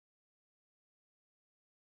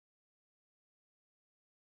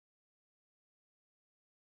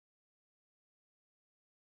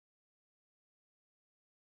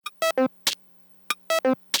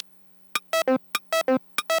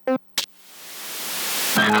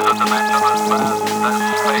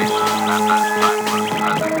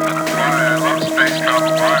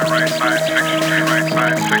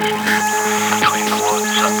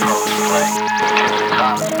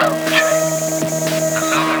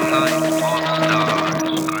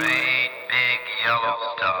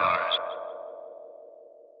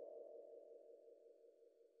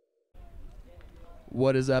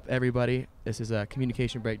What is up, everybody? This is a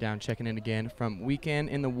Communication Breakdown checking in again from Weekend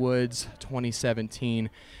in the Woods 2017.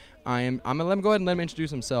 I'm gonna let him go ahead and let him introduce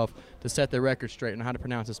himself to set the record straight on how to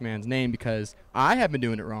pronounce this man's name, because I have been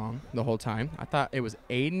doing it wrong the whole time. I thought it was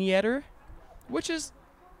Aynedter, which is,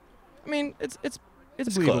 I mean, it's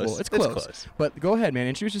believable. Close. It's close. But go ahead, man.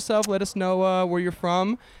 Introduce yourself. Let us know where you're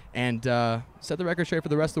from, and set the record straight for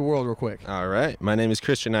the rest of the world real quick. All right. My name is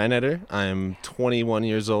Kristian Aynedter. I am 21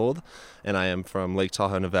 years old, and I am from Lake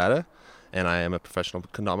Tahoe, Nevada, and I am a professional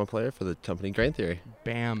kendama player for the company Grain Theory.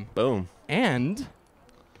 Bam. Boom. And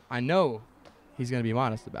I know he's going to be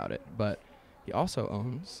modest about it, but he also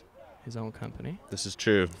owns his own company. This is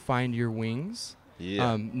true. Find Your Wings.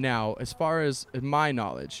 Yeah. Now, as far as my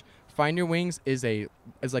knowledge, Find Your Wings is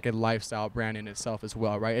like a lifestyle brand in itself as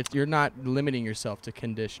well, right? You're not limiting yourself to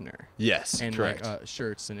conditioner. Yes, and correct. like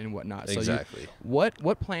shirts and whatnot. Exactly. So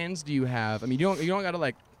what plans do you have? I mean, you don't got to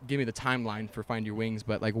like give me the timeline for Find Your Wings,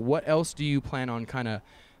 but like what else do you plan on kind of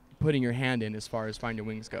putting your hand in as far as Find Your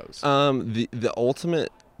Wings goes?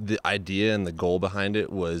 The idea and the goal behind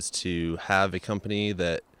it was to have a company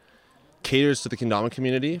that caters to the kendama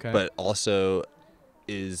community, but also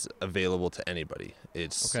is available to anybody.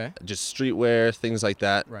 It's just streetwear, things like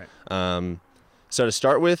that. Right. So to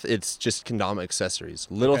start with, it's just kendama accessories,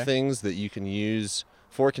 little things that you can use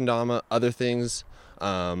for kendama, other things,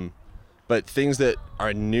 but things that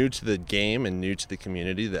are new to the game and new to the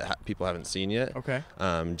community that people haven't seen yet. Okay.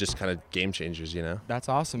 Just kind of game changers, you know? That's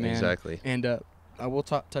awesome, man. Exactly. And I will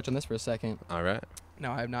touch on this for a second. All right.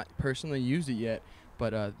 Now, I have not personally used it yet,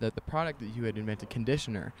 but the product that you had invented,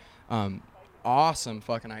 conditioner, awesome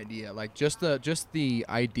fucking idea. Like just the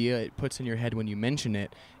idea it puts in your head when you mention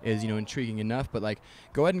it is, intriguing enough. But like,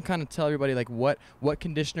 go ahead and kind of tell everybody like what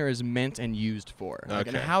conditioner is meant and used for. Like,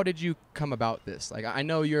 and how did you come about this? Like, I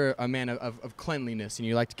know you're a man of cleanliness and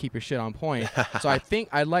you like to keep your shit on point. So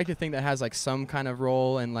I'd like to think that has like some kind of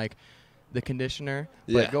role in like the conditioner.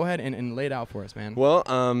 But go ahead and lay it out for us, man. Well,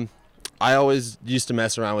 I always used to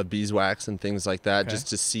mess around with beeswax and things like that, just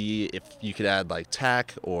to see if you could add like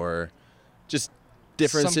tack or just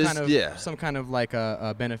differences. Some kind of like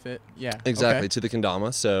a benefit. Yeah. Exactly, to the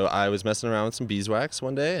kendama. So I was messing around with some beeswax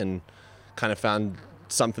one day and kind of found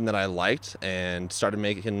something that I liked and started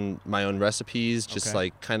making my own recipes, just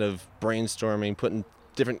like kind of brainstorming, putting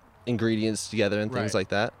different ingredients together and things like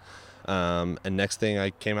that. And next thing I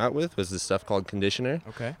came out with was this stuff called conditioner.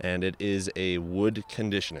 Okay. And it is a wood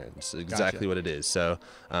conditioner. It's exactly what it is. So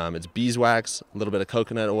it's beeswax, a little bit of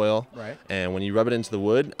coconut oil. Right. And when you rub it into the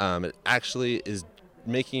wood, it actually is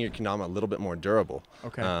making your kendama a little bit more durable.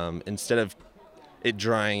 Okay. Instead of it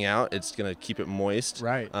drying out, it's going to keep it moist.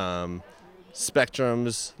 Right.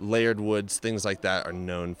 Spectrums, layered woods, things like that are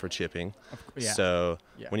known for chipping. So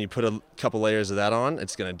when you put a couple layers of that on,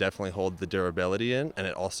 it's going to definitely hold the durability in, and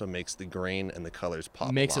it also makes the grain and the colors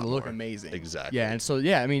pop. Makes it look more. Amazing. Exactly. Yeah, and so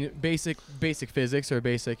I mean basic physics or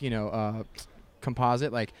basic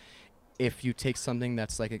composite. Like if you take something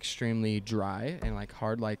that's like extremely dry and like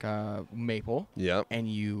hard like maple, and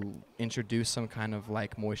you introduce some kind of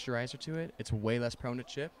like moisturizer to it, it's way less prone to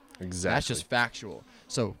chip. Exactly. That's just factual.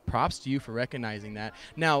 So props to you for recognizing that.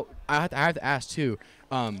 Now, I have to ask, too,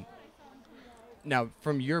 now,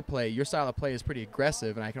 from your play, your style of play is pretty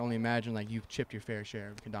aggressive, and I can only imagine, like, you've chipped your fair share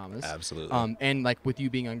of kendamas. Absolutely. And, like, with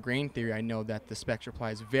you being on Grain Theory, I know that the Spectre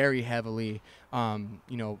applies very heavily,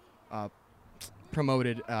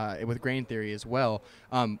 promoted with Grain Theory as well.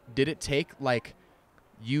 Did it take, like,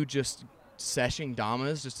 you just seshing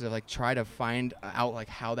damas just to like try to find out like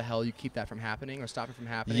how the hell you keep that from happening or stop it from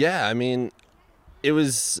happening? Yeah, I mean,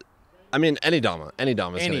 any dama's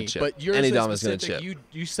gonna chip. But yours any dama's gonna chip.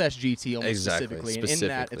 You sesh GT almost specifically, and in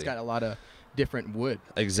that it's got a lot of different wood.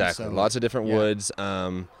 Exactly, so, lots of different woods.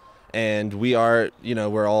 And we are,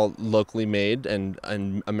 we're all locally made and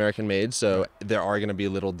American made, so there are going to be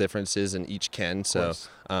little differences in each ken. So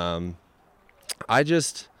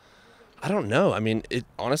I don't know. I mean,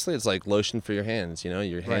 honestly, it's like lotion for your hands.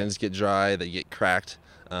 Your hands get dry, they get cracked.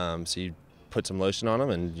 So you put some lotion on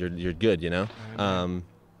them, and you're good.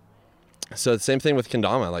 So the same thing with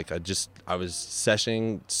kendama. Like I was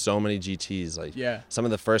seshing so many GTs. Like some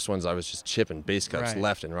of the first ones, I was just chipping base cuts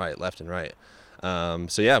left and right.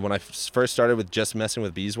 So yeah, when I first started with just messing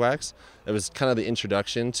with beeswax, it was kind of the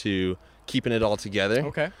introduction to keeping it all together.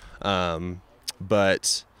 Okay.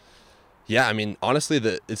 But yeah, I mean, honestly,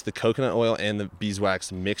 it's the coconut oil and the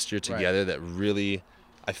beeswax mixture together that really,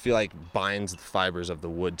 I feel like, binds the fibers of the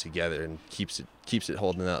wood together and keeps it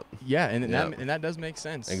holding up. Yeah, and that does make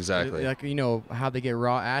sense. Exactly. Like, you know how they get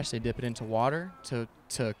raw ash, they dip it into water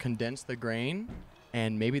to condense the grain,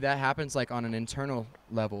 and maybe that happens like on an internal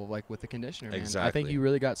level, like with the conditioner. Man. Exactly. I think you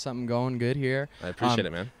really got something going good here. I appreciate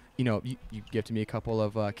it, man. You know, you gifted me a couple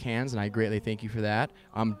of cans, and I greatly thank you for that.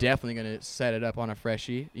 I'm definitely going to set it up on a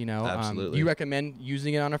freshie, you know. Absolutely. You recommend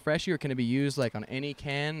using it on a freshie, or can it be used like on any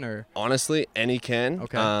can? Or honestly, any can.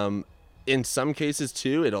 Okay. In some cases,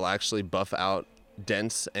 too, it'll actually buff out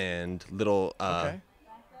dents and little... okay.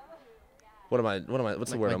 What's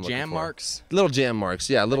the word I'm looking for? Jam marks? Little jam marks,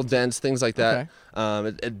 yeah. Little dents, things like that.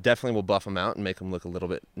 Okay. It definitely will buff them out and make them look a little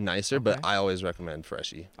bit nicer, but I always recommend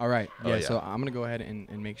freshie. All right. Oh, Yeah, yeah. so I'm going to go ahead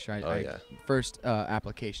and make sure first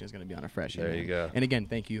application is going to be on a freshie. There you go. And again,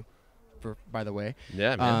 thank you by the way.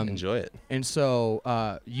 Yeah, man. Enjoy it. And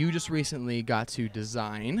so you just recently got to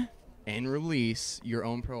design and release your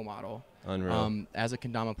own pro model. Unreal. As a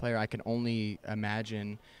kendama player, I can only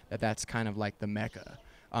imagine that's kind of like the mecca.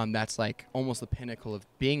 That's like almost the pinnacle of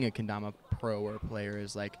being a kendama pro or player,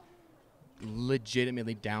 is like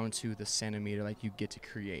legitimately down to the centimeter. Like, you get to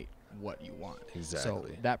create what you want.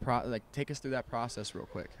 Exactly. So that take us through that process real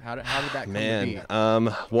quick. How did that come to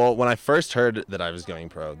be? Well, when I first heard that I was going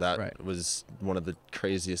pro, that Right. was one of the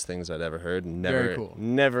craziest things I'd ever heard. Very cool.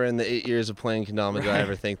 Never in the 8 years of playing kendama did I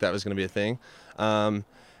ever think that was going to be a thing.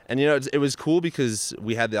 And you know, it was cool because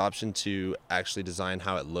we had the option to actually design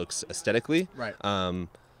how it looks aesthetically. Right.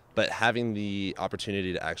 But having the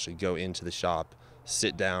opportunity to actually go into the shop,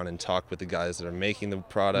 sit down and talk with the guys that are making the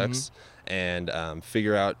products, and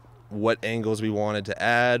figure out what angles we wanted to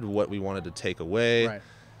add, what we wanted to take away, Right.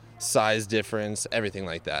 size difference, everything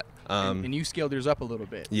like that. And you scaled yours up a little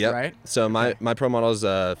bit. Yep. Right. So my pro model is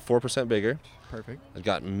 4% bigger. Perfect. I've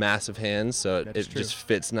got massive hands, so That's it true. just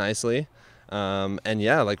fits nicely. And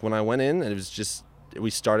yeah, like when I went in, it was just, we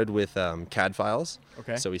started with CAD files.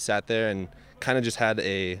 Okay. So we sat there and kind of just had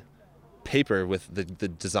a paper with the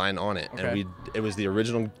design on it. Okay. And it was the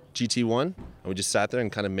original GT1, and we just sat there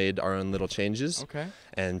and kind of made our own little changes. Okay.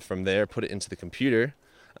 And from there, put it into the computer,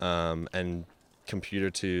 and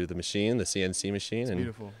computer to the machine, the CNC machine, and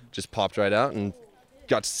beautiful. just popped right out and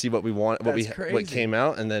got to see what we want, what Crazy. came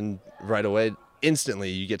out, and then right away, instantly,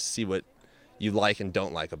 you get to see what you like and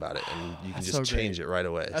don't like about it, and you can That's just so change it right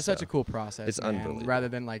away. That's such a cool process. It's man. unbelievable. Rather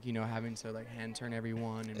than like, you know, having to like hand turn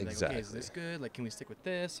everyone and be like, okay, is Exactly. this good? Like, can we stick with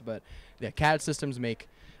this? But yeah, CAD systems make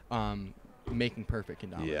making perfect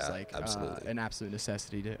kendamas Yeah, like absolutely. an absolute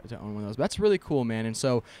necessity to own one of those. But that's really cool, man. And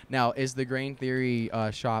so now, is the Grain Theory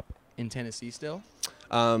shop in Tennessee still?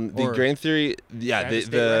 The Or Grain Theory, yeah,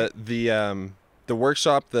 Did I just state the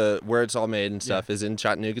workshop, where it's all made and stuff, is in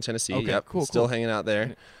Chattanooga, Tennessee. Okay, Yep, cool, still cool. hanging out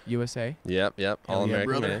there. USA. Yep, Hell all yeah,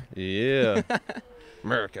 American brother. made. Yeah,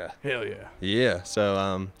 America. Hell yeah. Yeah,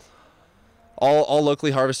 so all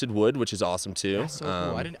locally harvested wood, which is awesome too. That's so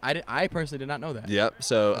cool. I personally did not know that. Yep.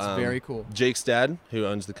 So That's very cool. Jake's dad, who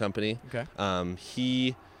owns the company, Okay.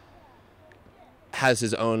 he has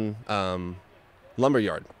his own lumber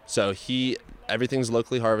yard. So everything's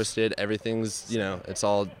locally harvested. Everything's, it's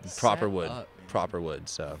all proper Set wood, up, man. proper wood.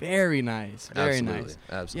 So Very nice. Very absolutely, nice.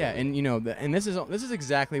 absolutely. Yeah, and you know, and this is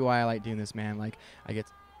exactly why I like doing this, man. Like,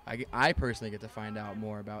 I personally get to find out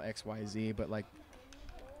more about XYZ, but like,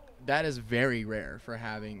 that is very rare for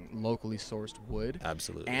having locally sourced wood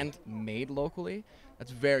Absolutely. and made locally.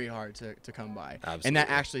 That's very hard to come by. Absolutely. And that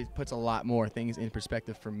actually puts a lot more things in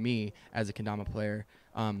perspective for me as a kendama player,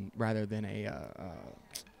 rather than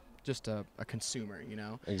just a consumer, you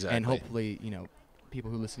know. Exactly. And hopefully,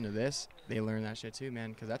 people who listen to this, they learn that shit too,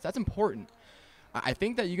 man, because that's important. I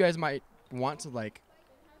think that you guys might want to like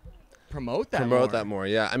promote that more.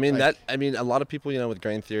 Yeah. I mean, a lot of people, with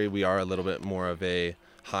Grain Theory, we are a little bit more of a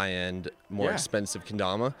high-end, more expensive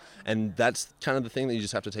kendama, and that's kind of the thing that you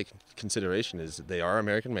just have to take into consideration is they are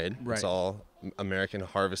American made. Right. It's all American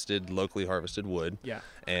harvested, locally harvested wood. Yeah.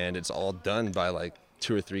 And it's all done by like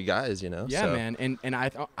 2 or 3 guys, Yeah, so man. And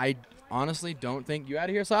I honestly don't think you out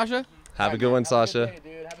of here, Sasha. Have a good one, Sasha. Have a good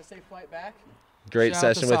day, dude. Have a safe flight back. Great Shout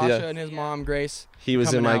out session to with you. Sasha and his mom, Grace. He was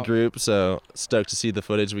in coming my out. group, so stoked to see the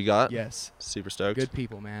footage we got. Yes. Super stoked. Good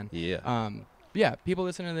people, man. Yeah. Yeah, people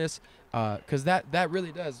listening to this, because that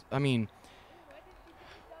really does. I mean,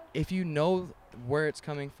 if you know where it's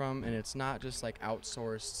coming from and it's not just like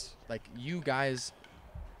outsourced, like you guys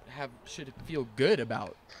should feel good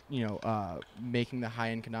about making the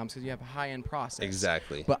high-end condoms because you have a high-end process.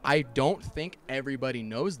 Exactly. But I don't think everybody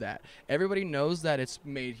knows that. Everybody knows that it's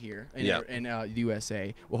made here in the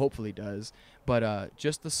USA. Well, hopefully does. But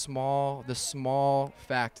just the small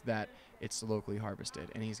fact that it's locally harvested,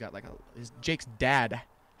 and he's got Jake's dad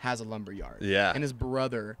has a lumber yard. Yeah. And his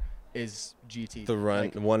brother is GT.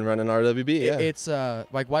 One run in RWB. Yeah. It's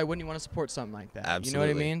why wouldn't you want to support something like that? Absolutely. You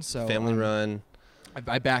know what I mean? So family run.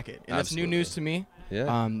 I back it, and that's new news to me. Yeah.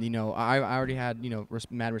 I already had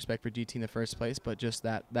mad respect for GT in the first place, but just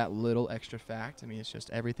that little extra fact. I mean, it's just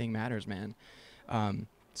everything matters, man.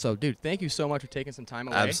 So, dude, thank you so much for taking some time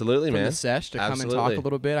away Absolutely, from man. the sesh to come and talk a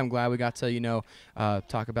little bit. I'm glad we got to,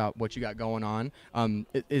 talk about what you got going on.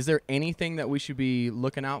 Is there anything that we should be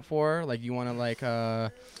looking out for? Like, you want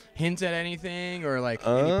to, hint at anything or, any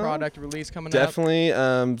product release coming up? Definitely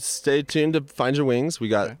stay tuned to Find Your Wings. We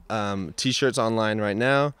got T-shirts online right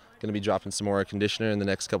now. Going to be dropping some more conditioner in the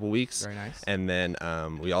next couple weeks. Very nice. And then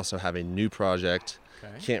we also have a new project.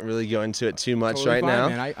 Okay. Can't really go into it too much Totally right fine,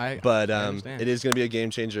 now, man. but I understand. it is going to be a game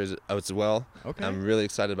changer as well. Okay. I'm really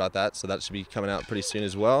excited about that, so that should be coming out pretty soon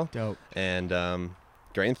as well. Dope. And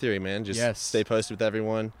Grain Theory, man, just stay posted with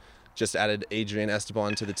everyone. Just added Adrian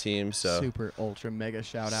Esteban to the team, so super ultra mega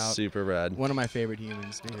shout out. Super rad. One of my favorite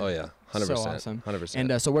humans, dude. Oh yeah, 100%. So awesome. 100%.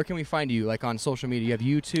 And so where can we find you? Like on social media? You have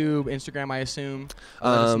YouTube, Instagram, I assume.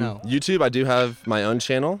 Let us know. YouTube, I do have my own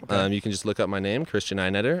channel. Okay. You can just look up my name, Kristian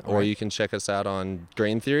Aynedter, or you can check us out on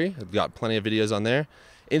Grain Theory. I've got plenty of videos on there.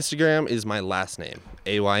 Instagram is my last name,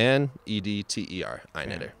 Aynedter,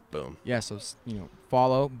 Aynedter. Boom. Yeah, so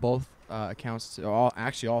follow both accounts. All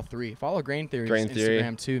three. Follow Grain Theory's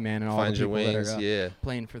Instagram too, man, and all Find the Your people Wings, that are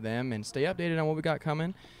playing for them, and stay updated on what we got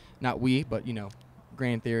coming. Not we, but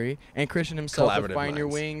Grain Theory and Kristian himself with Find Your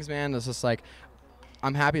Wings, man. It's just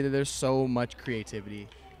I'm happy that there's so much creativity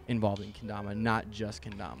involved in kendama, not just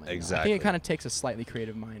kendama. Exactly. I think it kind of takes a slightly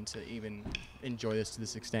creative mind to even enjoy this to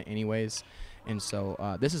this extent, anyways. And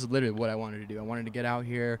so this is literally what I wanted to do. I wanted to get out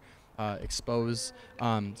here. Expose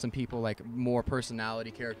some people more personality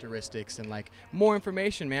characteristics and more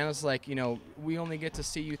information, man. It's we only get to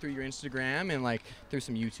see you through your Instagram and through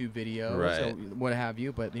some YouTube videos or what have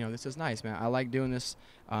you, but this is nice, man. I like doing this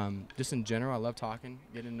just in general. I love talking,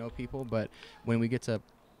 getting to know people, but when we get to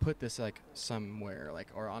put this somewhere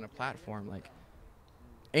or on a platform,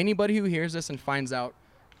 anybody who hears this and finds out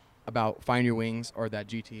about Find Your Wings or that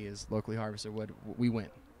GT is locally harvested wood, we win.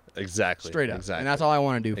 Exactly. Straight up. Exactly. And that's all I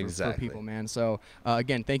want to do for people, man. So,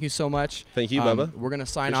 again, thank you so much. Thank you, Bubba. We're going to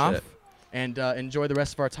sign off and enjoy the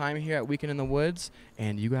rest of our time here at Weekend in the Woods.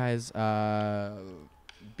 And you guys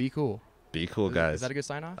be cool. Be cool, guys. Is that a good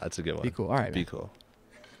sign off? That's a good one. Be cool. All right, Be man. cool.